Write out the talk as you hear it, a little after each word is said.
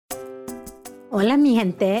Hola, mi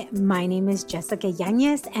gente. My name is Jessica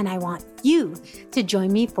Yanez, and I want you to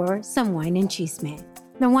join me for some Wine and Chisme.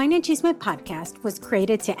 The Wine and Chisme podcast was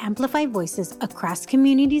created to amplify voices across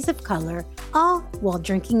communities of color, all while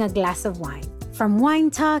drinking a glass of wine. From wine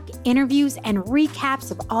talk, interviews, and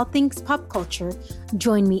recaps of all things pop culture,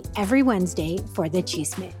 join me every Wednesday for the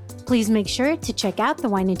Chisme. Please make sure to check out the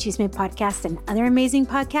Wine and Chisme podcast and other amazing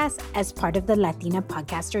podcasts as part of the Latina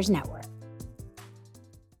Podcasters Network.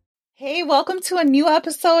 Hey, welcome to a new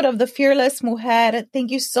episode of The Fearless Mujer. Thank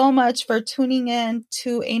you so much for tuning in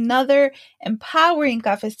to another empowering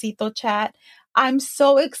cafecito chat. I'm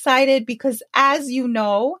so excited because, as you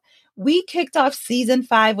know, we kicked off season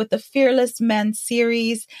 5 with the Fearless Men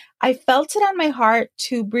series. I felt it on my heart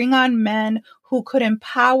to bring on men who could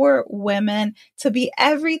empower women to be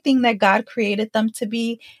everything that God created them to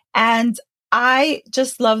be. And I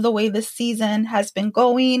just love the way this season has been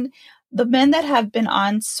going. The men that have been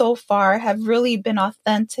on so far have really been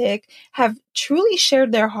authentic, have truly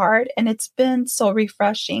shared their heart, and it's been so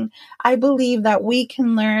refreshing. I believe that we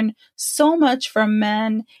can learn so much from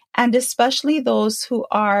men, and especially those who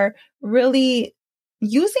are really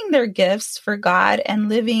using their gifts for God and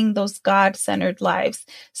living those God-centered lives.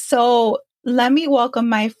 So let me welcome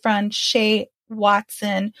my friend Shea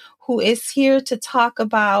Watson, who is here to talk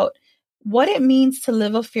about what it means to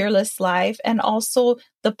live a fearless life and also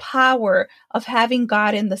the power of having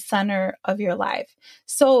God in the center of your life.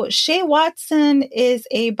 So Shea Watson is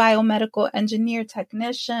a biomedical engineer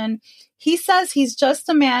technician. He says he's just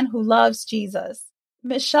a man who loves Jesus.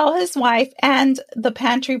 Michelle, his wife, and the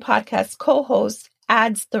Pantry podcast co-host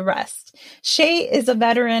adds the rest. Shea is a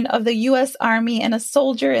veteran of the U.S. Army and a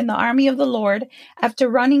soldier in the Army of the Lord. After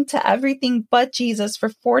running to everything but Jesus for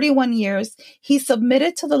 41 years, he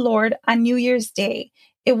submitted to the Lord on New Year's Day.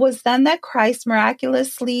 It was then that Christ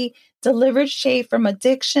miraculously delivered Shea from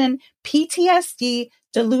addiction, PTSD,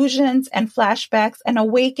 delusions, and flashbacks, and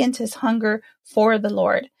awakened his hunger for the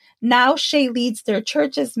Lord. Now Shea leads their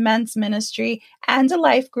church's men's ministry and a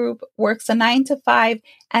life group, works a 9-to-5,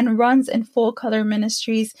 and runs in Full Color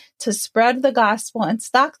Ministries to spread the gospel and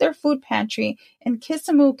stock their food pantry in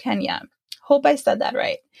Kisumu, Kenya. Hope I said that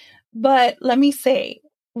right. But let me say,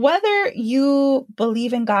 whether you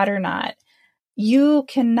believe in God or not, you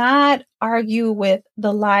cannot argue with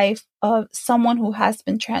the life of someone who has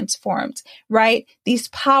been transformed, right? These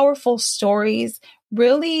powerful stories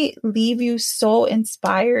really leave you so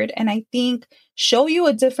inspired, and I think show you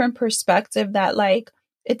a different perspective that, like,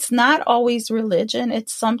 it's not always religion.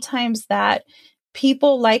 It's sometimes that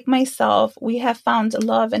people like myself, we have found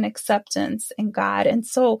love and acceptance in God. And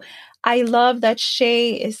so I love that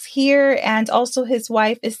Shea is here, and also his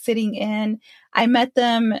wife is sitting in. I met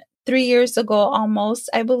them 3 years ago almost,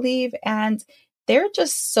 I believe, and they're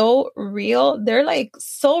just so real. They're like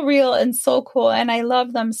so real and so cool. And I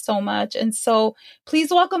love them so much. And so please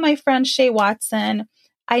welcome my friend Shea Watson.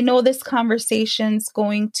 I know this conversation's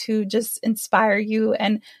going to just inspire you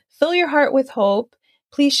and fill your heart with hope.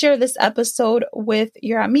 Please share this episode with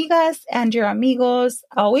your amigas and your amigos.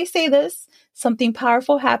 I always say this, something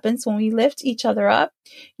powerful happens when we lift each other up.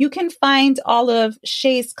 You can find all of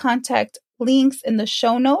Shea's contact links in the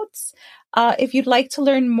show notes. If you'd like to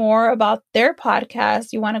learn more about their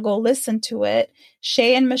podcast, you want to go listen to it.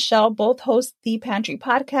 Shea and Michelle both host the Pantry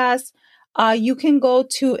podcast. You can go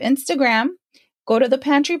to Instagram, go to the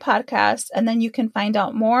Pantry podcast, and then you can find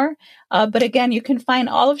out more. But again, you can find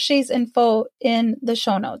all of Shea's info in the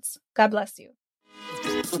show notes. God bless you.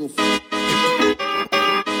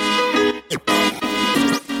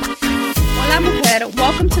 Hola, mujer.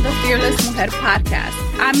 Welcome to the Fearless Mujer podcast.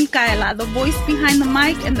 I'm Micaela, the voice behind the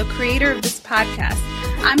mic and the creator of this podcast.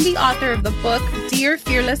 I'm the author of the book, Dear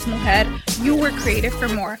Fearless Mujer, You Were Created for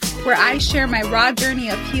More, where I share my raw journey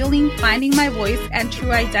of healing, finding my voice, and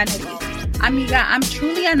true identity. Amiga, I'm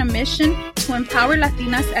truly on a mission to empower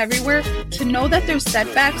Latinas everywhere to know that their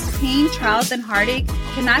setbacks, pain, trials, and heartache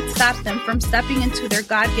cannot stop them from stepping into their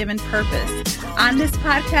God-given purpose. On this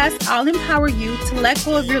podcast, I'll empower you to let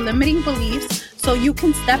go of your limiting beliefs so you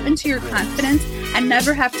can step into your confidence and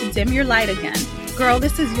never have to dim your light again. Girl,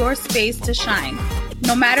 this is your space to shine.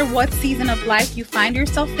 No matter what season of life you find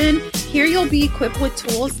yourself in, here you'll be equipped with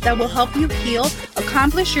tools that will help you heal,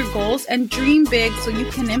 accomplish your goals, and dream big so you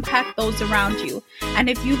can impact those around you. And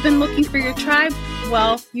if you've been looking for your tribe,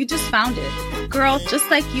 well, you just found it. Girl, just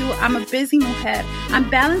like you, I'm a busy mujer. I'm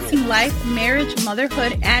balancing life, marriage,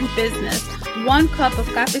 motherhood, and business, one cup of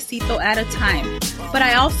cafecito at a time. But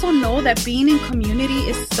I also know that being in community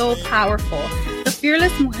is so powerful. The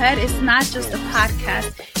Fearless Mujer is not just a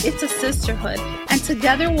podcast, it's a sisterhood. And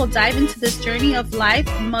together we'll dive into this journey of life,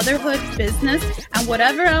 motherhood, business, and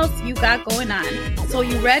whatever else you got going on. So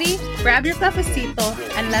you ready? Grab your cafecito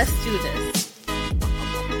and let's do this.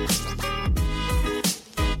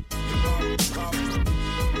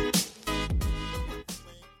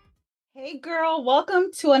 Hey girl,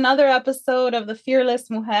 welcome to another episode of the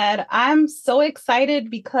Fearless Mujer. I'm so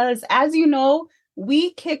excited because, as you know,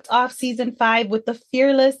 we kicked off season 5 with the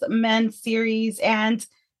Fearless Men series. And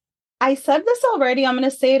I said this already, I'm going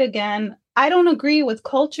to say it again. I don't agree with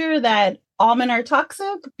culture that all men are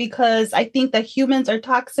toxic, because I think that humans are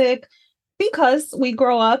toxic because we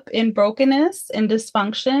grow up in brokenness and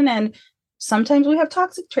dysfunction, and sometimes we have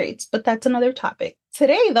toxic traits, but that's another topic.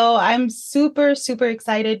 Today, though, I'm super, super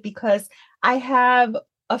excited because I have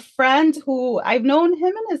a friend who I've known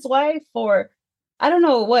him and his wife for, I don't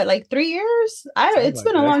know what, like 3 years? It's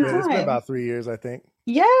been a long time. It's been about 3 years, I think.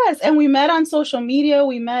 Yes. And we met on social media.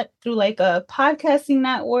 We met through like a podcasting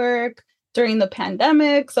network during the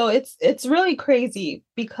pandemic. So it's really crazy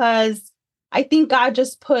because I think God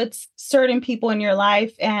just puts certain people in your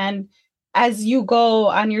life, and as you go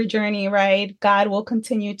on your journey, right, God will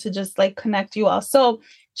continue to just like connect you all. So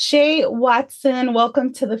Shea Watson,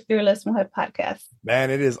 welcome to the Fearless Mujer podcast. Man,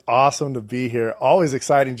 it is awesome to be here. Always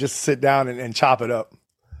exciting just to sit down and chop it up.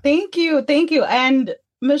 Thank you. Thank you. And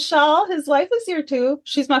Michelle, his wife, is here too.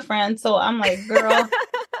 She's my friend. So I'm like, girl,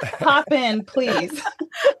 pop in, please.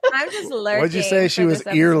 I'm just lurking. What'd you say? She was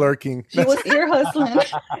ear lurking. She was ear hustling.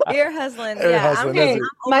 Ear hustling. Ear Yeah. hustling, Okay, that's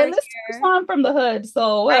it. my listeners know I'm from the hood,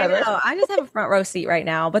 so whatever. I know. I just have a front row seat right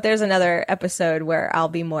now, but there's another episode where I'll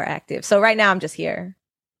be more active. So right now I'm just here.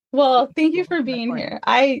 Well, thank you for being here.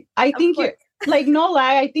 I think you're, like, no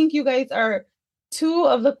lie, I think you guys are two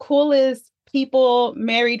of the coolest people,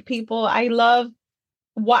 married people. I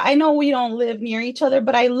know we don't live near each other,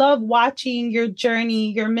 but I love watching your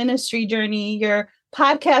journey, your ministry journey, your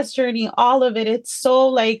podcast journey, all of it. It's so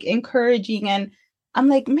like encouraging. And I'm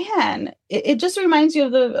like, man, it just reminds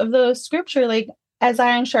you of the scripture, like, as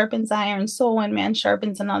iron sharpens iron, so one man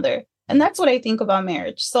sharpens another. And that's what I think about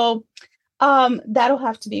marriage. So that'll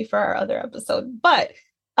have to be for our other episode. But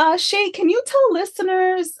Shea, can you tell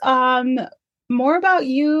listeners more about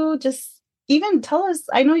you? Just even tell us,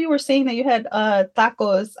 I know you were saying that you had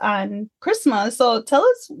tacos on Christmas. So tell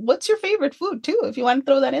us, what's your favorite food too, if you want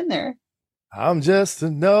to throw that in there. I'm just a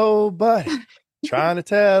nobody trying to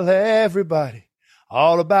tell everybody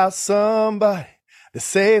all about somebody to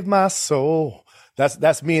save my soul.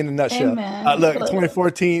 That's me in a nutshell. Look,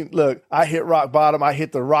 2014, look, I hit rock bottom. I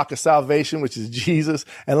hit the rock of salvation, which is Jesus.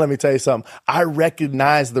 And let me tell you something. I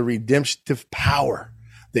recognize the redemptive power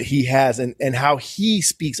that he has and how he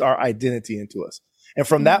speaks our identity into us. And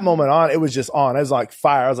from that moment on, it was just on. It was like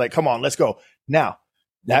fire. I was like, come on, let's go. Now,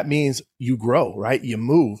 that means you grow, right? You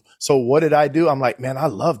move. So what did I do? I'm like, man, I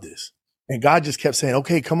love this. And God just kept saying,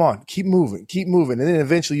 okay, come on, keep moving, keep moving. And then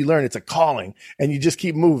eventually you learn it's a calling and you just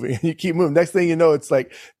keep moving and you keep moving. Next thing you know, it's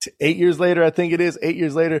like 8 years later, I think it is 8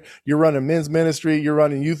 years later, you're running men's ministry, you're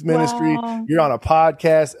running youth ministry, Wow. You're on a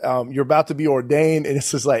podcast, you're about to be ordained. And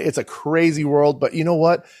it's just like, it's a crazy world. But you know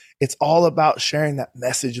what? It's all about sharing that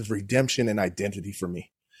message of redemption and identity for me.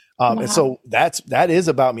 Wow. And so that is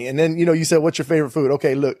about me. And then, you said, what's your favorite food?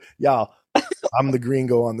 Okay, look, y'all, I'm the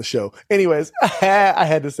gringo on the show. Anyways, I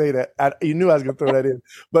had to say that. You knew I was going to throw that in.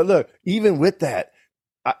 But look, even with that,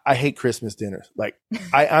 I hate Christmas dinners. Like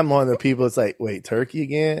I'm one of the people that's like, wait, turkey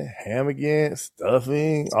again, ham again,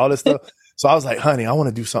 stuffing, all this stuff. So I was like, honey, I want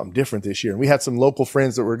to do something different this year. And we had some local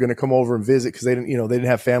friends that were going to come over and visit because they didn't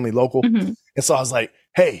have family local. Mm-hmm. And so I was like,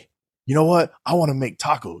 hey, you know what? I want to make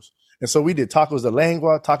tacos. And so we did tacos de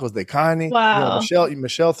lengua, tacos de carne. Wow.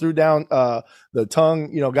 Michelle threw down the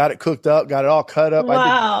tongue, got it cooked up, got it all cut up.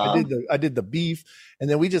 Wow. I did the beef. And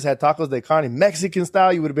then we just had tacos de carne, Mexican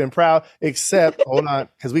style. You would have been proud, except, hold on,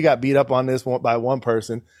 because we got beat up on this one by one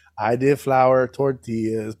person. I did flour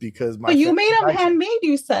tortillas because But you made them handmade,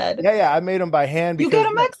 you said. Yeah, I made them by hand. You get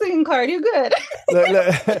a Mexican card, you're good.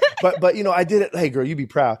 But I did it. Hey, girl, you be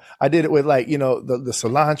proud. I did it with the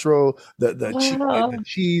cilantro, the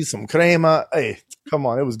cheese, some crema. Hey, come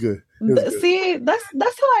on, it was good. See, that's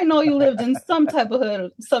how I know you lived in some type of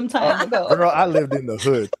hood some time ago. Girl, I lived in the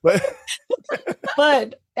hood.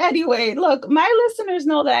 But anyway, look, my listeners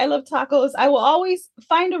know that I love tacos. I will always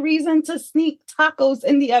find a reason to sneak tacos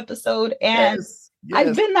in the episode. And yes.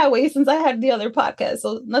 I've been that way since I had the other podcast.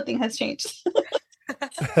 So nothing has changed.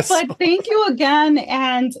 But thank you again.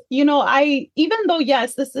 And, even though,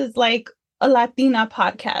 yes, this is like a Latina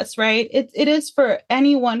podcast, right? It is for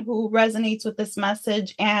anyone who resonates with this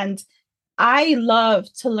message. And I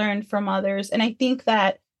love to learn from others. And I think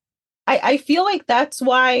that I feel like that's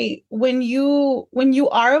why when you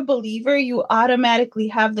are a believer, you automatically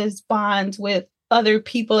have this bond with other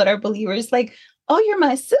people that are believers. Like, oh, you're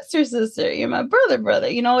my sister, you're my brother.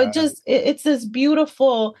 It's this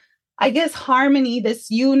beautiful, I guess, harmony,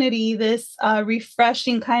 this unity, this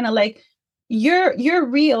refreshing kind of like you're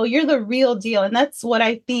real, you're the real deal. And that's what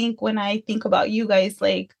I think when I think about you guys.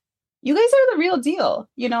 Like, you guys are the real deal,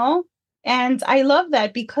 And I love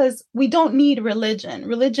that because we don't need religion.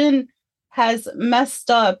 Religion has messed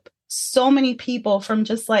up so many people from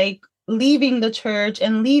just like leaving the church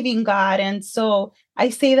and leaving God. And so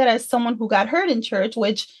I say that as someone who got hurt in church,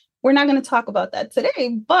 which we're not going to talk about that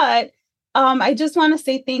today, but I just want to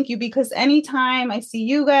say thank you, because anytime I see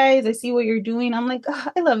you guys, I see what you're doing, I'm like, oh,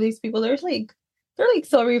 I love these people. They're like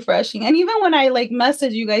so refreshing. And even when I like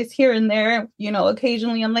message you guys here and there,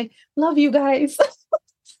 occasionally I'm like, love you guys.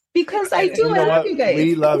 Because I do love you guys.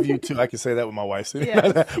 We love you too. I can say that with my wife.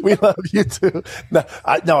 Yes. We love you too.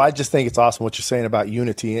 I just think it's awesome what you're saying about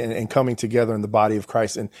unity and coming together in the body of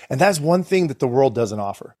Christ. And that's one thing that the world doesn't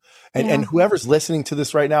offer. And whoever's listening to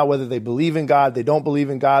this right now, whether they believe in God, they don't believe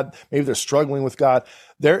in God, maybe they're struggling with God,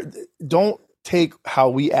 don't take how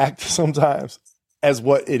we act sometimes as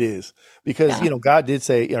what it is. Because, God did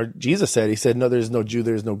say, or Jesus said, he said, no, there's no Jew,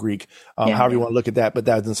 there's no Greek, however you want to look at that, but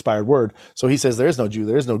that's an inspired word. So he says, there's no Jew,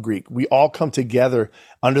 there's no Greek. We all come together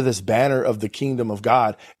under this banner of the kingdom of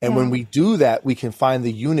God. And when we do that, we can find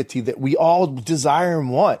the unity that we all desire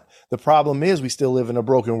and want. The problem is we still live in a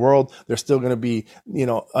broken world. There's still going to be,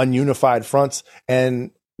 ununified fronts,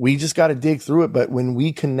 and we just got to dig through it. But when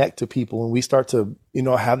we connect to people and we start to,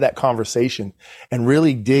 have that conversation and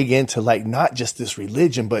really dig into like, not just this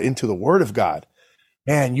religion, but into the word of God,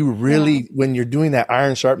 man, you really, when you're doing that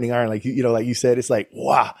iron sharpening iron, like, like you said, it's like,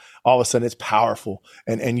 wow, all of a sudden it's powerful.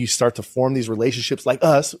 And you start to form these relationships like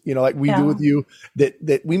us, like we do with you,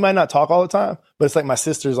 that we might not talk all the time, but it's like my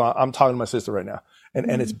sister's on, I'm talking to my sister right now,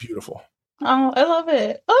 and it's beautiful. Oh, I love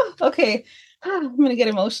it. Oh, okay. I'm going to get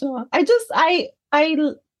emotional.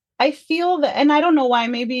 I feel that, and I don't know why,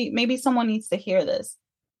 maybe someone needs to hear this.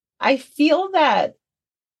 I feel that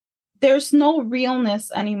there's no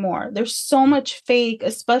realness anymore. There's so much fake,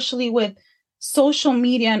 especially with social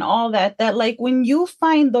media and all that like when you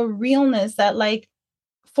find the realness that, like,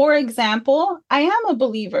 for example, I am a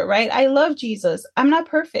believer, right? I love Jesus. I'm not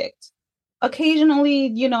perfect.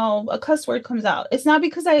 Occasionally, a cuss word comes out. It's not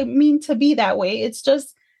because I mean to be that way. It's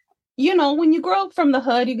just, when you grow up from the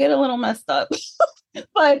hood, you get a little messed up.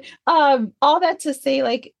 But all that to say,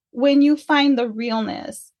 like, when you find the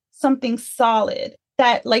realness, something solid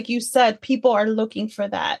that, like you said, people are looking for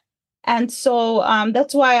that. And so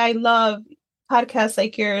that's why I love podcasts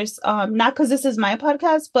like yours. Not because this is my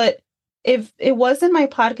podcast, but if it wasn't my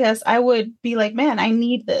podcast, I would be like, man, I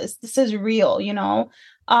need this. This is real,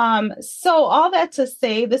 So all that to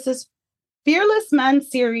say, this is Fearless Men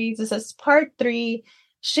series. This is part 3.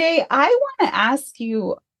 Shea, I want to ask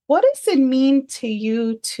you, what does it mean to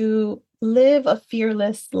you to live a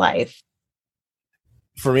fearless life?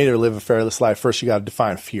 For me to live a fearless life, first you got to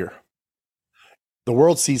define fear. The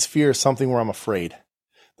world sees fear as something where I'm afraid.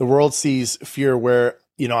 The world sees fear where,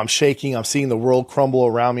 I'm shaking. I'm seeing the world crumble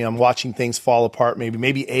around me. I'm watching things fall apart.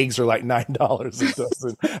 Maybe eggs are like $9 a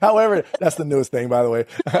dozen. However, that's the newest thing, by the way.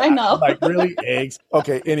 I know. Like, really, eggs?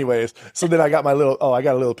 Okay. Anyways, so then I got I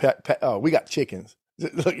got a little pet. Oh, we got chickens.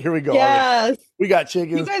 Look, here we go. Yes. We got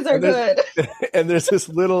chickens. You guys are good. And there's this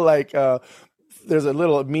little there's a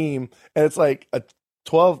little meme, and it's like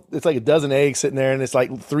it's like a dozen eggs sitting there, and it's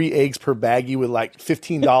like 3 eggs per baggie with like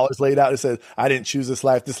 $15 laid out. It says, I didn't choose this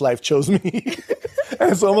life chose me. And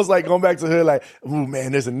it's almost like going back to the hood, like, oh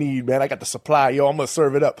man, there's a need, man. I got the supply. Yo, I'm going to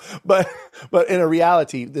serve it up. But in a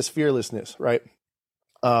reality, this fearlessness, right?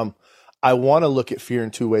 I want to look at fear in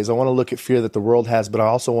 2 ways. I want to look at fear that the world has, but I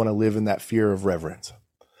also want to live in that fear of reverence.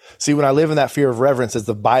 See, when I live in that fear of reverence, as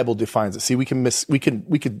the Bible defines it, see, we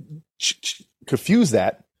could confuse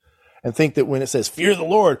that and think that when it says fear the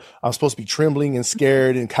Lord, I'm supposed to be trembling and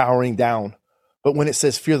scared and cowering down. But when it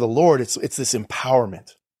says fear the Lord, it's this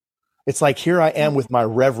empowerment. It's like, here I am with my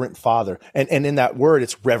reverent Father. And in that word,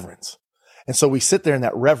 it's reverence. And so we sit there in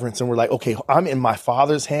that reverence and we're like, okay, I'm in my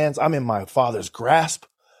Father's hands. I'm in my Father's grasp.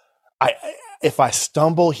 If I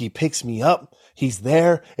stumble, he picks me up. He's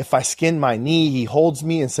there. If I skin my knee, he holds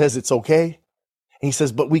me and says it's okay. And he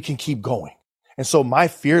says, but we can keep going. And so my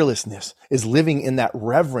fearlessness is living in that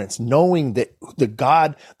reverence, knowing that the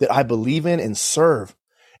God that I believe in and serve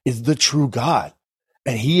is the true God.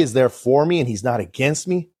 And he is there for me, and he's not against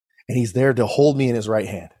me, and he's there to hold me in his right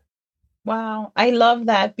hand. Wow. I love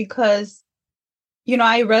that because,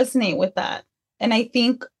 I resonate with that. And I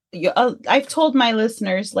think I've told my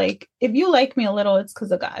listeners, like, if you like me a little, it's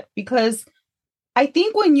because of God. Because I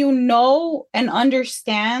think when you know and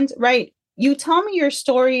understand, right, you tell me your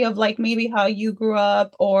story of like maybe how you grew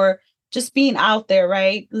up or just being out there,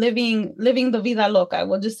 right? Living the vida loca,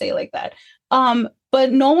 we'll just say it like that.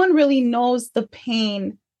 But no one really knows the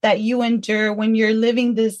pain that you endure when you're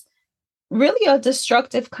living this really a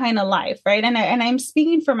destructive kind of life, right? And I'm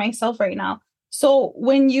speaking for myself right now. So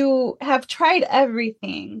when you have tried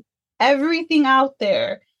everything out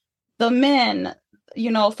there, the men,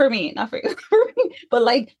 for me, not for you, but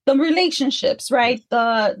like the relationships, right?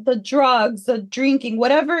 The drugs, the drinking,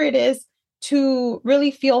 whatever it is to really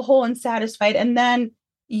feel whole and satisfied. And then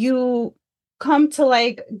you come to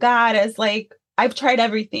like God as like, I've tried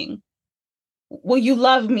everything. Will you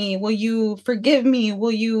love me? Will you forgive me?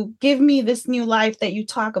 Will you give me this new life that you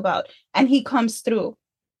talk about? And he comes through.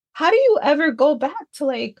 How do you ever go back to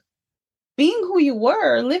like being who you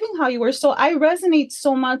were, living how you were? So I resonate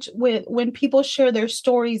so much with when people share their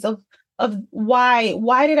stories of why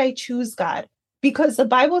did I choose God? Because the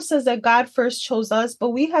Bible says that God first chose us, but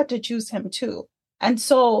we had to choose him too. And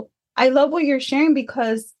so I love what you're sharing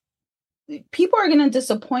because people are going to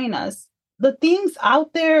disappoint us. The things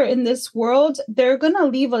out there in this world, they're going to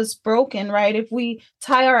leave us broken, right? If we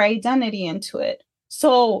tie our identity into it.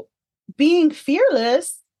 So being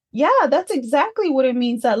fearless, yeah, that's exactly what it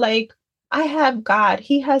means that like, I have God,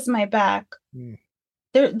 he has my back. Mm.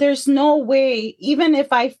 There's no way, even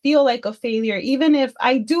if I feel like a failure, even if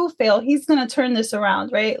I do fail, he's going to turn this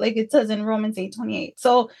around, right? Like it says in Romans 8:28.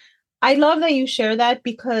 So I love that you share that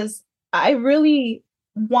because I really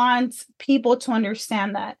want people to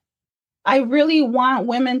understand that. I really want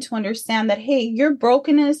women to understand that, hey, your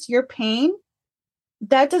brokenness, your pain,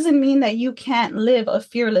 that doesn't mean that you can't live a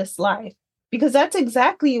fearless life because that's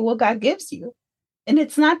exactly what God gives you. And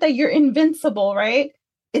it's not that you're invincible, right?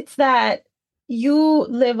 It's that you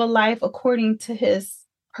live a life according to his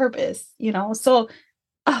purpose, So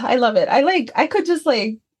I love it. I could just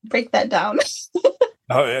like break that down.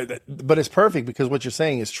 But it's perfect because what you're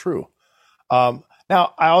saying is true.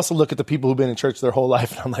 Now, I also look at the people who've been in church their whole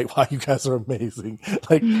life, and I'm like, wow, you guys are amazing.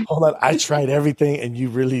 Like, hold on, I tried everything, and you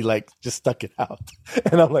really like just stuck it out.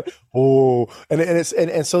 And I'm like, oh,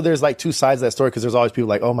 and so there's like two sides of that story because there's always people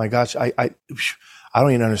like, oh my gosh, I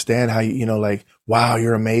don't even understand how you like, wow,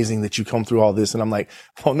 you're amazing that you come through all this. And I'm like,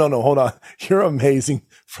 oh no, hold on, you're amazing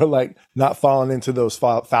for like not falling into those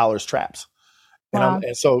Fowler's traps. Wow.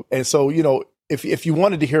 And so If you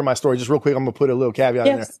wanted to hear my story, just real quick, I'm going to put a little caveat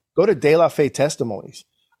in there. Go to De La Fe Testimonies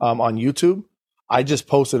on YouTube. I just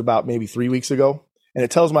posted about maybe 3 weeks ago, and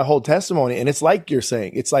it tells my whole testimony. And it's like you're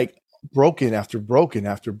saying, it's like broken after broken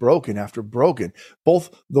after broken after broken, both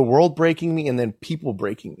the world breaking me and then people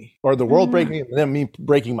breaking me, or the world breaking me and then me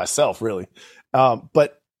breaking myself, really.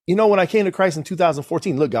 But, when I came to Christ in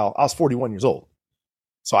 2014, look, y'all, I was 41 years old.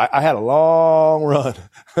 So I had a long run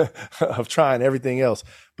of trying everything else.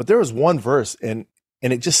 But there was one verse, and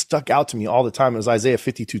it just stuck out to me all the time. It was Isaiah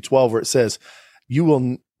 52:12, where it says, you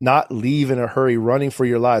will not leave in a hurry running for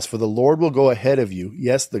your lives, for the Lord will go ahead of you.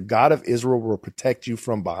 Yes, the God of Israel will protect you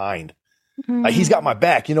from behind. Mm-hmm. Like he's got my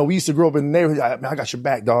back. We used to grow up in the neighborhood. I got your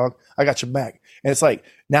back, dog. I got your back. And it's like,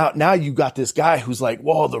 now you got this guy who's like,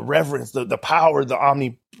 whoa, the reverence, the power, the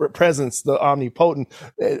omnipresence, the omnipotent,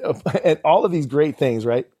 and all of these great things,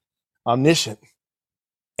 right? Omniscient.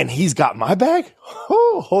 And he's got my back?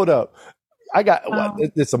 Oh, hold up. Wow.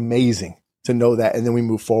 It's amazing to know that. And then we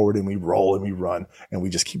move forward and we roll and we run and we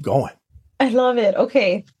just keep going. I love it.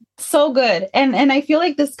 Okay. So good. And I feel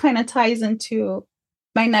like this kind of ties into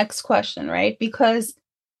my next question, right? Because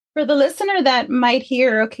for the listener that might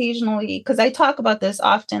hear occasionally, because I talk about this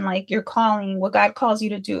often, like your calling, what God calls you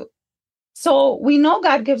to do. So we know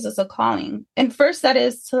God gives us a calling. And first, that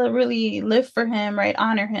is to really live for him, right?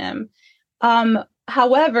 Honor him.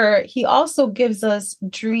 However, he also gives us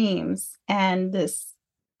dreams and this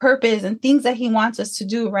purpose and things that he wants us to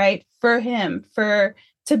do, right? For him,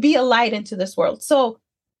 to be a light into this world. So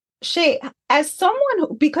Shea, as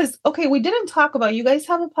someone because we didn't talk about, you guys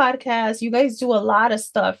have a podcast, you guys do a lot of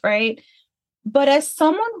stuff, right? But as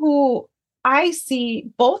someone who I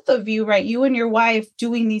see both of you, right, you and your wife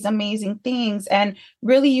doing these amazing things and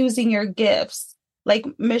really using your gifts, like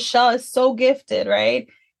Michelle is so gifted, right?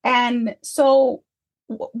 And so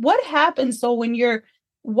what happens so when you're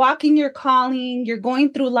walking your calling, you're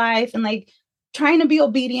going through life and like trying to be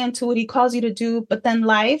obedient to what he calls you to do, but then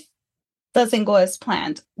life doesn't go as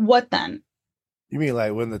planned? What then? You mean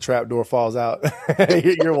like when the trap door falls out,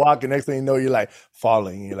 you're walking, next thing you know, you're like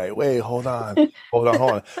falling. You're like, wait, hold on.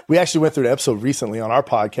 We actually went through the episode recently on our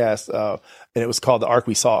podcast, and it was called The Ark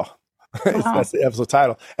We Saw. Wow. That's the episode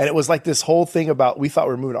title. And it was like this whole thing about, we thought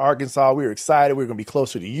we were moving to Arkansas. We were excited. We were going to be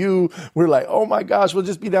closer to you. We were like, oh my gosh, we'll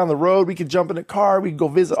just be down the road. We could jump in a car. We can go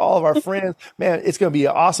visit all of our friends. Man, it's going to be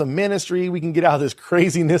an awesome ministry. We can get out of this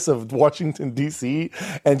craziness of Washington, D.C.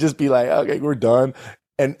 and just be like, okay, we're done.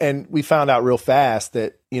 And we found out real fast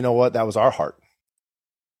that, you know what, that was our heart.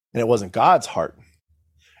 And it wasn't God's heart.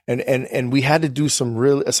 And we had to do some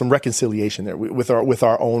reconciliation there with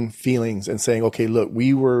our own feelings and saying, okay, look,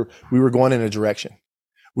 we were going in a direction.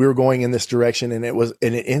 We were going in this direction, and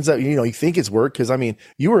it ends up, you know, you think it's work. Cause I mean,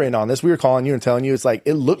 you were in on this. We were calling you and telling you, it's like,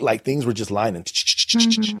 it looked like things were just lining.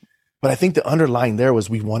 Mm-hmm. But I think the underlying there was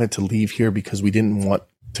we wanted to leave here because we didn't want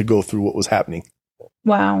to go through what was happening.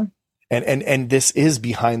 Wow. And this is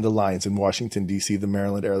behind the lines in Washington, D.C., the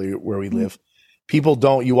Maryland area where we live.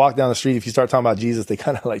 People you walk down the street, if you start talking about Jesus, they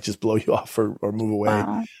kind of like just blow you off or move away.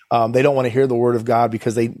 Wow. They don't want to hear the word of God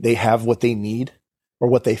because they have what they need or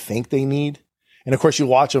what they think they need. And of course you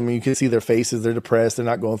watch them and you can see their faces. They're depressed. They're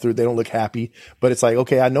not going through it. They don't look happy, but it's like,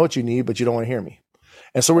 okay, I know what you need, but you don't want to hear me.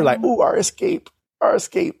 And so we're like, ooh, our escape. And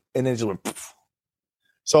then it just went poof.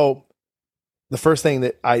 So the first thing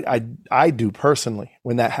that I do personally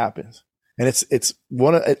when that happens, and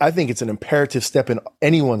I think it's an imperative step in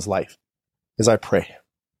anyone's life, is I pray.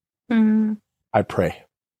 Mm-hmm. I pray.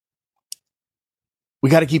 We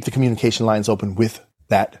got to keep the communication lines open with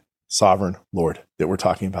that sovereign Lord that we're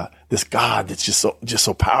talking about. This God that's just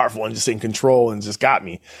so powerful and just in control and just got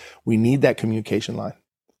me. We need that communication line.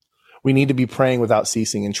 We need to be praying without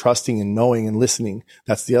ceasing and trusting and knowing and listening.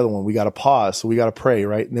 That's the other one. We got to pause. So we got to pray,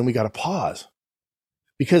 right? And then we got to pause.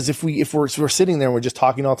 Because if we're sitting there and we're just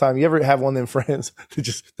talking all the time, you ever have one of them friends that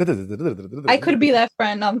just... I could be that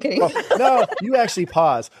friend. No, I'm kidding. No, you actually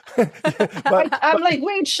pause. I'm like,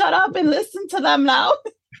 wait, shut up and listen to them now.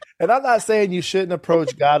 And I'm not saying you shouldn't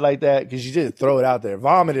approach God like that, because you just throw it out there,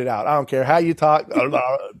 vomit it out. I don't care how you talk,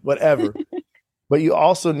 whatever. But you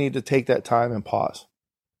also need to take that time and pause,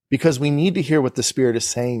 because we need to hear what the Spirit is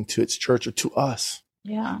saying to its church or to us.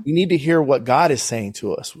 Yeah. We need to hear what God is saying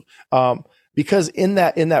to us. Because in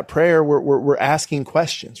that prayer, we're asking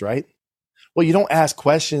questions, right? Well, you don't ask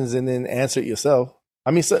questions and then answer it yourself.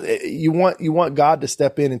 I mean, so you want God to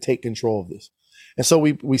step in and take control of this. And so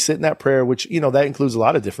we sit in that prayer, which, you know, that includes a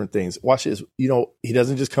lot of different things. Watch this. You know, he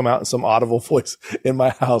doesn't just come out in some audible voice in my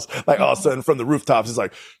house, like all of a sudden from the rooftops. It's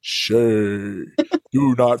like, Shea,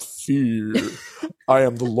 do not fear. I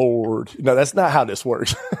am the Lord. No, that's not how this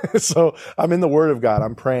works. So I'm in the word of God.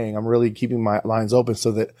 I'm praying. I'm really keeping my lines open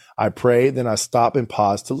so that I pray. Then I stop and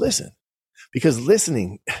pause to listen, because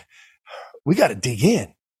listening, we got to dig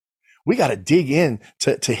in. We got to dig in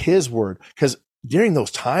to his word, because during those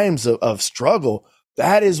times of struggle,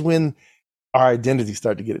 that is when our identities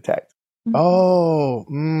start to get attacked. Mm-hmm.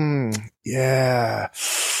 Oh, yeah.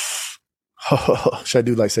 Should I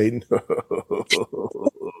do like Satan?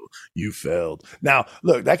 You failed. Now,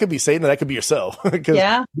 look, that could be Satan, or that could be yourself,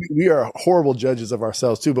 because we are horrible judges of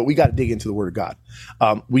ourselves too, but we got to dig into the word of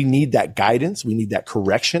God. We need that guidance. We need that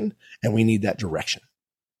correction, and we need that direction.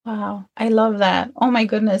 Wow. I love that. Oh my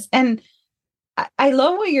goodness. And I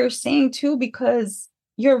love what you're saying too, because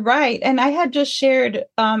you're right. And I had just shared,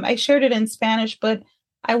 I shared it in Spanish, but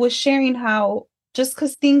I was sharing how just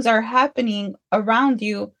because things are happening around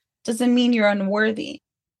you doesn't mean you're unworthy.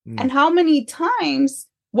 And how many times,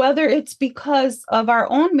 whether it's because of our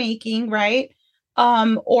own making, right?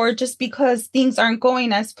 Or just because things aren't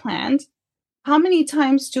going as planned, how many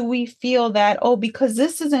times do we feel that, oh, because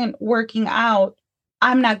this isn't working out,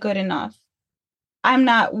 I'm not good enough. I'm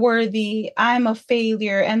not worthy. I'm a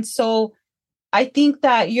failure. And so I think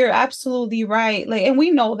that you're absolutely right. Like, and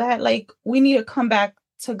we know that, like, we need to come back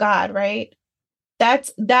to God, right?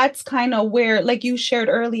 That's kind of where, like you shared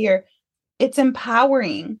earlier, it's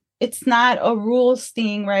empowering. It's not a rules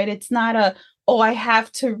thing, right? It's not I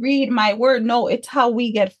have to read my word. No, it's how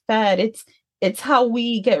we get fed. It's how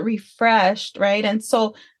we get refreshed, right? And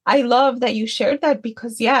so I love that you shared that,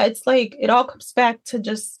 because it's like, it all comes back to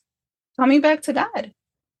just coming back to God.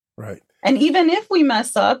 Right. And even if we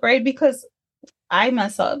mess up, right? Because I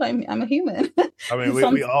mess up. I'm a human. I mean,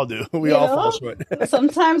 we all do. We all fall short.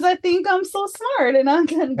 Sometimes I think I'm so smart,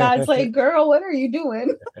 and God's like, girl, what are you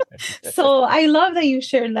doing? So I love that you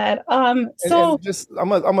shared that. So and just, I'm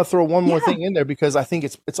gonna throw one more thing in there, because I think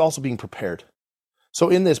it's also being prepared. So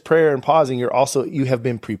in this prayer and pausing, you have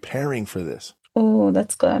been preparing for this. Oh,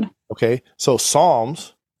 that's good. Okay. So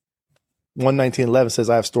Psalms 119:11 says,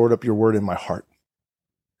 I have stored up your word in my heart.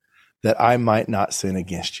 that I might not sin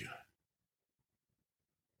against you.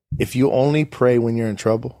 If you only pray when you're in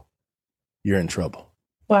trouble, you're in trouble.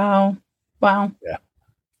 Wow. Yeah.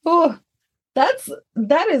 Oh,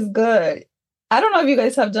 that is good. I don't know if you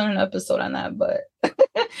guys have done an episode on that, but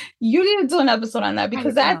you need to do an episode on that,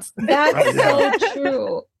 because that's so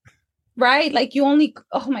true. Right? Like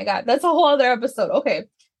oh my God, that's a whole other episode. Okay.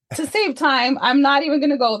 To save time, I'm not even going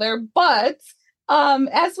to go there. But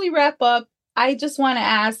as we wrap up, I just want to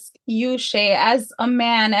ask you, Shea, as a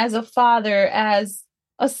man, as a father, as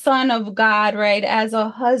a son of God, right? As a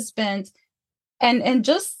husband, and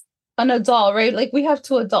just an adult, right? Like, we have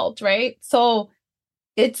two adults, right? So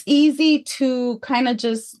it's easy to kind of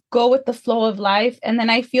just go with the flow of life. And then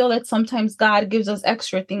I feel that sometimes God gives us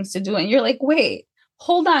extra things to do. And you're like, wait,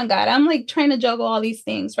 hold on, God. I'm like trying to juggle all these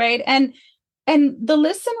things, right? And the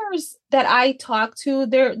listeners that I talk to,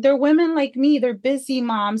 they're women like me. They're busy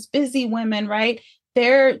moms, busy women, right?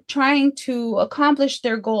 They're trying to accomplish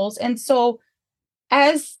their goals. And so,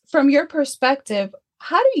 as from your perspective,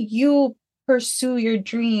 how do you pursue your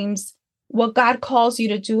dreams, what God calls you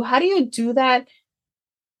to do? How do you do that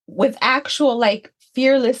with actual like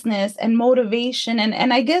fearlessness and motivation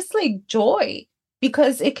and I guess like joy?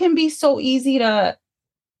 Because it can be so easy to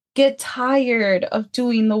get tired of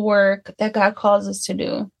doing the work that God calls us to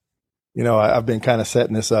do. You know, I've been kind of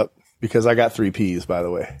setting this up because I got 3 P's, by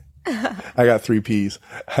the way. I got 3 P's.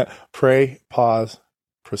 Pray, pause,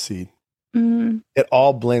 proceed. Mm-hmm. It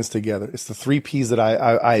all blends together. It's the 3 P's that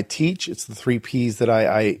I teach. It's the 3 P's that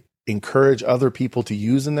I encourage other people to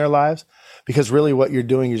use in their lives, because really what you're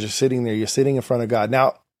doing is you're sitting there, you're sitting in front of God.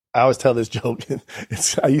 Now, I always tell this joke.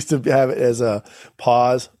 I used to have it as a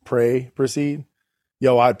pause, pray, proceed.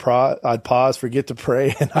 Yo, I'd pause, forget to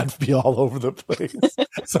pray, and I'd be all over the place.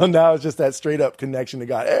 So now it's just that straight up connection to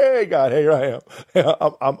God. Hey, God, here I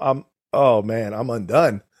am. Oh man, I'm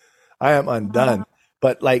undone. I am undone.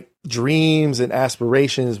 But like dreams and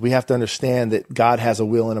aspirations, we have to understand that God has a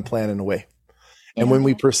will and a plan and a way. And when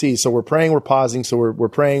we proceed, so we're praying, we're pausing. So we're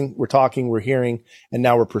praying, we're talking, we're hearing, and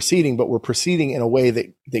now we're proceeding, but we're proceeding in a way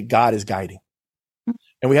that God is guiding.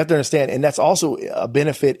 And we have to understand, and that's also a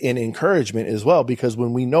benefit in encouragement as well, because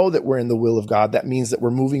when we know that we're in the will of God, that means that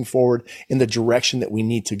we're moving forward in the direction that we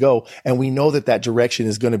need to go. And we know that that direction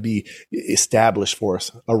is going to be established for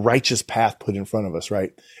us, a righteous path put in front of us,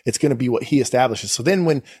 right? It's going to be what he establishes. So then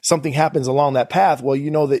when something happens along that path, well,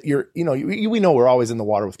 you know that we know we're always in the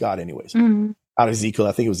water with God anyways. Mm-hmm. Out of Ezekiel,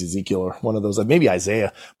 I think it was Ezekiel or one of those, maybe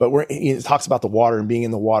Isaiah, but it talks about the water and being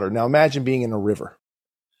in the water. Now imagine being in a river.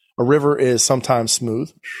 A river is sometimes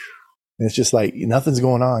smooth, and it's just like nothing's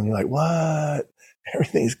going on. You're like, what?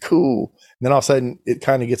 Everything's cool. And then all of a sudden it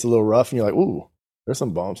kind of gets a little rough and you're like, ooh, there's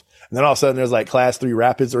some bumps. And then all of a sudden there's like class 3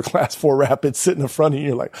 rapids or class 4 rapids sitting in front of you.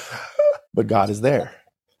 You're like, but God is there.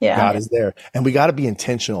 Yeah. God is there. And we got to be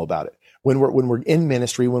intentional about it. When we're in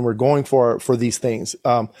ministry, when we're going for these things,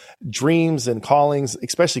 dreams and callings,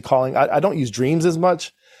 especially calling, I don't use dreams as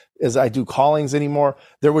much as I do callings anymore.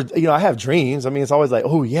 There were, I have dreams. I mean, it's always like,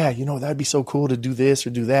 oh yeah, that'd be so cool to do this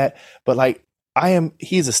or do that. But like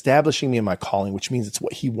he's establishing me in my calling, which means it's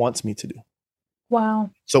what he wants me to do.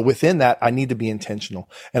 Wow. So within that, I need to be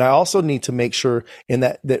intentional. And I also need to make sure in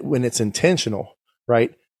that when it's intentional,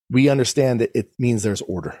 right, we understand that it means there's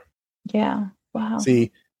order. Yeah. Wow.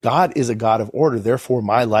 See, God is a God of order. Therefore,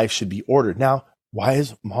 my life should be ordered. Now,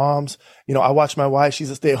 wives, moms, I watch my wife. She's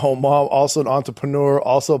a stay-at-home mom, also an entrepreneur,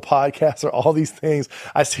 also a podcaster, all these things.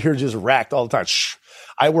 I see her just racked all the time. Shh.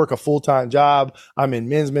 I work a full-time job. I'm in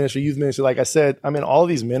men's ministry, youth ministry. Like I said, I'm in all of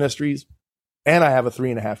these ministries, and I have a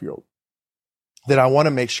 3.5-year-old that I want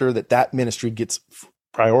to make sure that ministry gets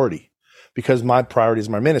priority, because my priority is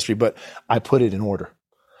my ministry, but I put it in order.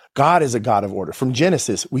 God is a God of order. From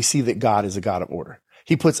Genesis, we see that God is a God of order.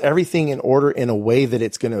 He puts everything in order in a way that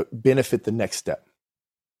it's going to benefit the next step.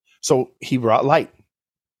 So he brought light.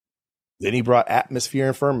 Then he brought atmosphere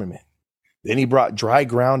and firmament. Then he brought dry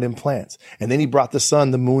ground and plants. And then he brought the sun,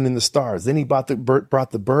 the moon, and the stars. Then he brought the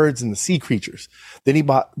birds and the sea creatures. Then he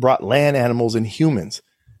brought land animals and humans.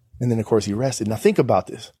 And then, of course, he rested. Now think about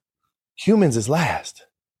this. Humans is last.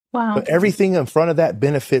 Wow. But everything in front of that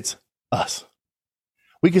benefits us.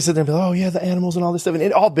 We can sit there and be like, oh yeah, the animals and all this stuff. And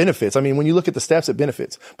it all benefits. I mean, when you look at the steps, it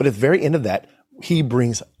benefits. But at the very end of that, he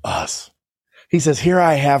brings us. He says, here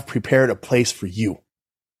I have prepared a place for you.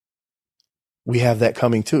 We have that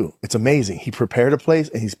coming too. It's amazing. He prepared a place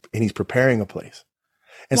and he's preparing a place.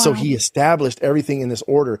 And so he established everything in this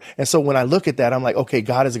order. And so when I look at that, I'm like, okay,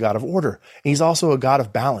 God is a God of order. And he's also a God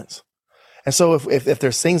of balance. And so if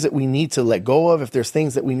there's things that we need to let go of, if there's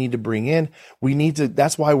things that we need to bring in,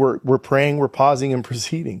 that's why we're praying, we're pausing and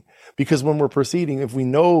proceeding. Because when we're proceeding, if we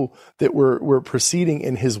know that we're proceeding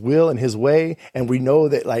in his will and his way, and we know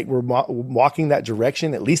that like we're walking that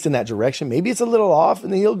direction, at least in that direction, maybe it's a little off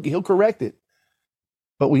and then he'll correct it.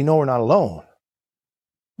 But we know we're not alone.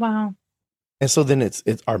 Wow. And so then it's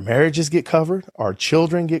our marriages get covered, our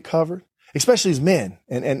children get covered, especially as men.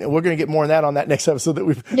 And we're going to get more on that on that next episode that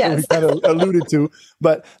we've kind of alluded to.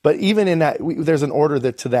 But even in that, there's an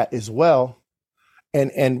order to that as well.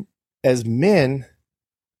 And as men,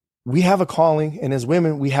 we have a calling, and as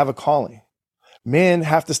women, we have a calling. Men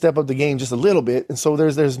have to step up the game just a little bit. And so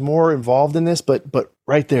there's more involved in this, but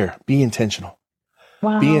right there, be intentional.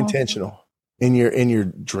 Wow. Be intentional in your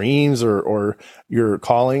dreams or your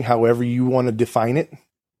calling, however you want to define it,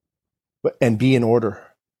 and be in order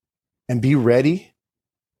and be ready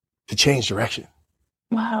to change direction.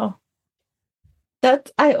 Wow.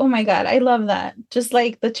 Oh my God, I love that. Just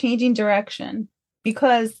like the changing direction,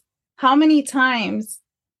 because how many times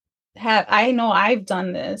I know I've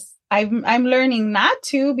done this. I'm learning not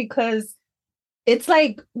to, because it's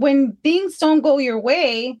like when things don't go your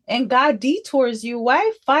way and God detours you,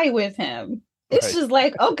 why fight with him? It's just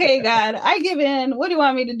like, okay, God, I give in. What do you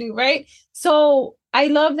want me to do? Right. So I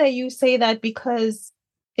love that you say that, because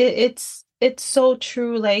it's so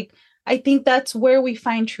true. Like, I think that's where we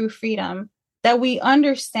find true freedom, that we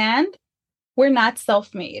understand we're not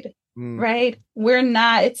self-made, right?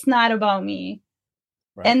 It's not about me.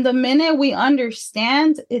 Right. And the minute we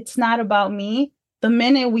understand it's not about me, the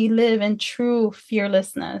minute we live in true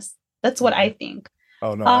fearlessness, that's what I think.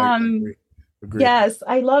 Oh, no, I agree. Yes,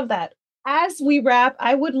 I love that. As we wrap,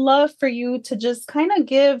 I would love for you to just kind of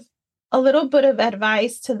give a little bit of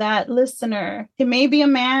advice to that listener. It may be a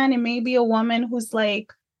man, it may be a woman who's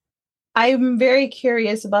like, I'm very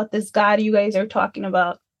curious about this God you guys are talking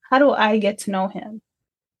about. How do I get to know him?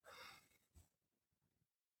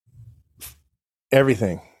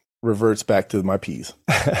 Everything reverts back to my P's.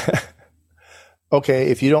 Okay,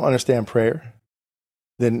 if you don't understand prayer,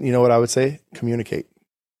 then you know what I would say? Communicate.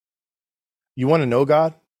 You want to know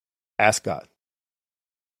God? Ask God.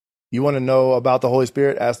 You want to know about the Holy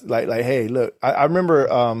Spirit? Ask, like, hey, look, I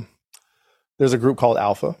remember there's a group called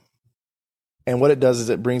Alpha. And what it does is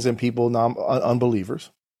it brings in people, unbelievers.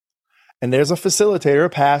 And there's a facilitator, a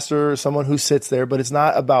pastor, someone who sits there, but it's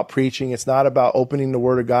not about preaching. It's not about opening the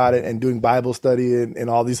Word of God and doing Bible study and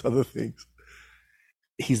all these other things.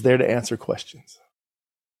 He's there to answer questions.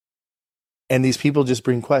 And these people just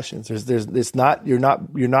bring questions. It's not, you're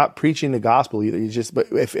not preaching the gospel either. But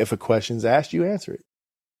if a question's asked, you answer it.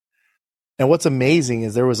 And what's amazing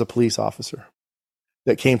is there was a police officer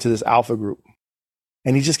that came to this Alpha group,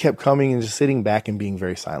 and he just kept coming and just sitting back and being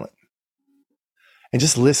very silent. And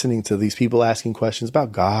just listening to these people asking questions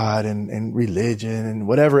about God and religion and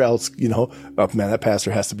whatever else, Oh man, that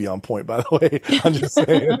pastor has to be on point, by the way. I'm just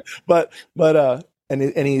saying.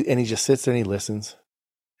 And he just sits there and he listens.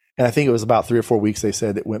 And I think it was about 3 or 4 weeks, they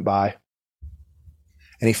said, that went by.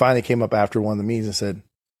 And he finally came up after one of the meetings and said,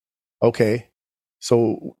 okay,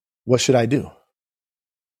 so what should I do?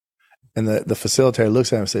 And the facilitator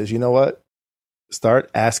looks at him and says, you know what? Start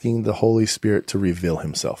asking the Holy Spirit to reveal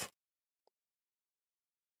himself.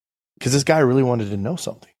 Because this guy really wanted to know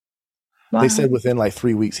something. Wow. They said within like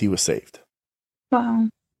 3 weeks, he was saved. Wow.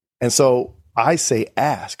 And so I say,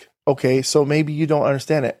 ask. Okay, so maybe you don't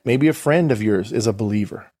understand it. Maybe a friend of yours is a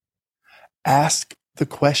believer. Ask the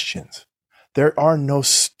questions. There are no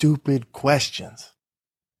stupid questions.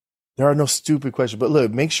 But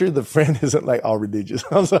look, make sure the friend isn't like all religious.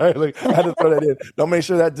 I'm sorry. Like, I had to throw that in. Don't make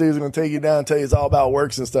sure that dude's going to take you down and tell you it's all about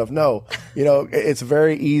works and stuff. No, it's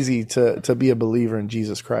very easy to be a believer in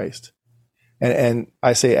Jesus Christ. And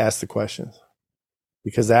I say, ask the questions,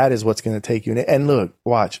 because that is what's going to take you. And look,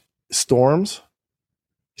 watch, storms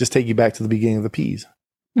just take you back to the beginning of the P's.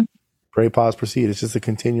 Mm-hmm. Pray, pause, proceed. It's just a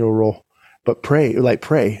continual roll. But pray,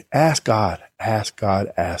 ask God,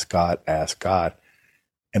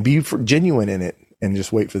 and be genuine in it, and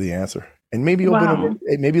just wait for the answer. And maybe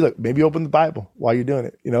open the Bible while you're doing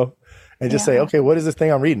it, and just say, okay, what is this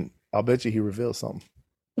thing I'm reading? I'll bet you he reveals something.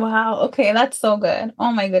 Wow. Okay. That's so good.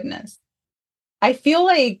 Oh my goodness. I feel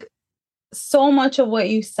like so much of what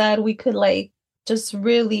you said, we could just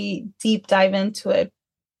really deep dive into it.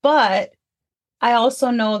 But I also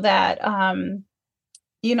know that,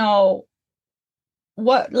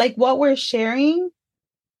 what we're sharing,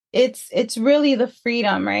 it's really the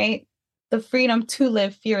freedom, right? The freedom to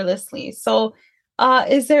live fearlessly. So,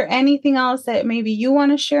 is there anything else that maybe you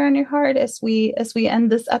want to share on your heart as we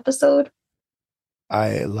end this episode?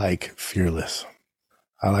 I like fearless.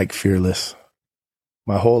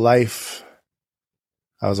 My whole life,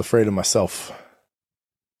 I was afraid of myself.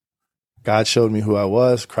 God showed me who I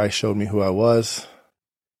was. Christ showed me who I was.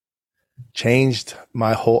 Changed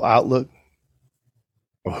my whole outlook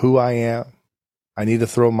of who I am. I need to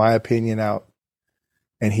throw my opinion out.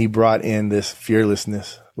 And he brought in this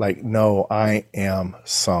fearlessness. Like, no, I am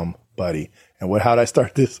somebody. And how'd I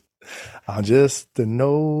start this? I'm just a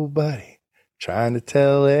nobody trying to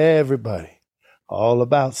tell everybody all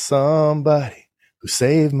about somebody who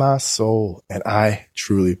saved my soul. And I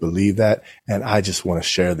truly believe that. And I just want to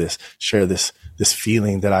share this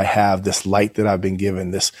feeling that I have, this light that I've been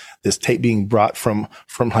given, this being brought from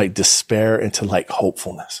like despair into like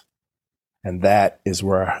hopefulness. And that is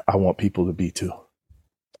where I want people to be too.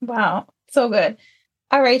 Wow. So good.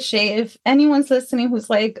 All right, Shea, if anyone's listening who's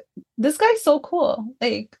like, this guy's so cool,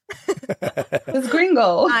 like this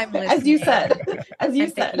gringo, as you said,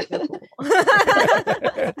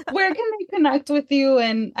 where can they connect with you?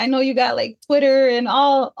 And I know you got like Twitter and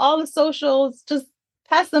all the socials, just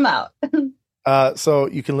pass them out. So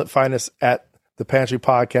you can find us at The Pantry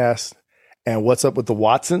Podcast and What's Up with the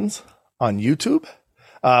Watsons on YouTube.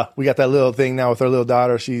 We got that little thing now with our little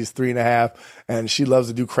daughter. She's 3.5 and she loves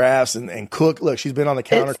to do crafts and cook. Look, she's been on the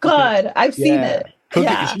counter. It's good. I've seen it.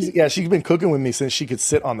 Cooking. Yeah. She's been cooking with me since she could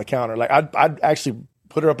sit on the counter. Like I'd actually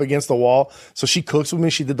put her up against the wall. So she cooks with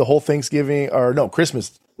me. She did the whole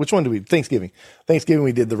Christmas. Which one Thanksgiving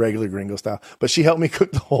we did the regular gringo style, but she helped me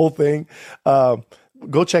cook the whole thing.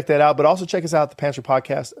 Go check that out, but also check us out at The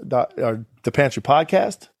Pantry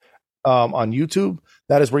Podcast on YouTube.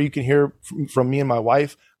 That is where you can hear from me and my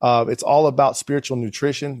wife. It's all about spiritual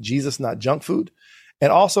nutrition, Jesus, not junk food.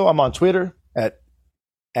 And also I'm on Twitter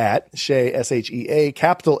at Shea, SHEA,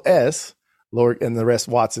 capital S, Lord, and the rest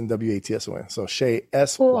Watson, WATSON. So Shea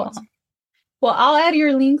S. Cool. Watson. Well, I'll add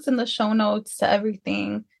your links in the show notes to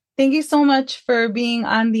everything. Thank you so much for being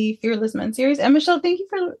on the Fearless Men series. And Michelle, thank you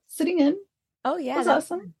for sitting in. Oh, yeah. That was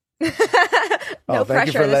awesome. No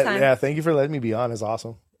pressure this time. Yeah, thank you for letting me be on. It's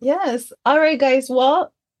awesome. Yes. All right, guys.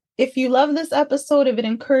 Well, if you love this episode, if it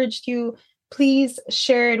encouraged you, please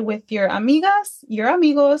share it with your amigas, your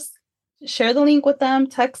amigos. Share the link with them,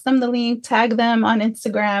 text them the link, tag them on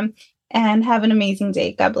Instagram, and have an amazing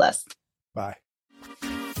day. God bless. Bye.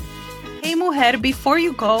 Hey, mujer, before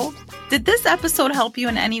you go, did this episode help you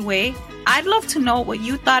in any way? I'd love to know what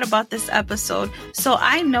you thought about this episode so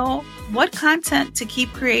I know what content to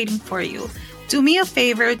keep creating for you. Do me a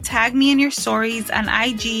favor, tag me in your stories on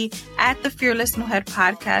IG at the Fearless Mujer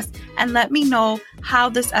Podcast and let me know how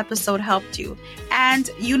this episode helped you. And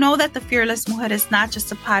you know that the Fearless Mujer is not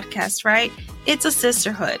just a podcast, right? It's a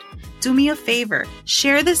sisterhood. Do me a favor,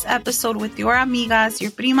 share this episode with your amigas,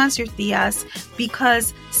 your primas, your tias,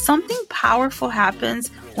 because something powerful happens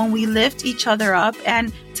when we lift each other up,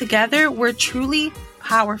 and together we're truly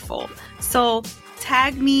powerful. So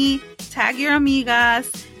tag me, tag your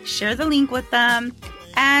amigas, share the link with them.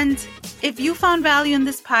 And if you found value in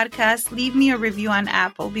this podcast, leave me a review on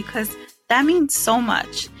Apple because that means so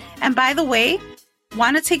much. And by the way,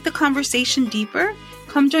 want to take the conversation deeper?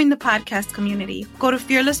 Come join the podcast community. Go to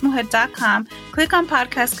fearlessmujer.com, click on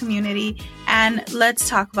podcast community, and let's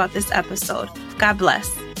talk about this episode. God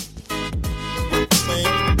bless.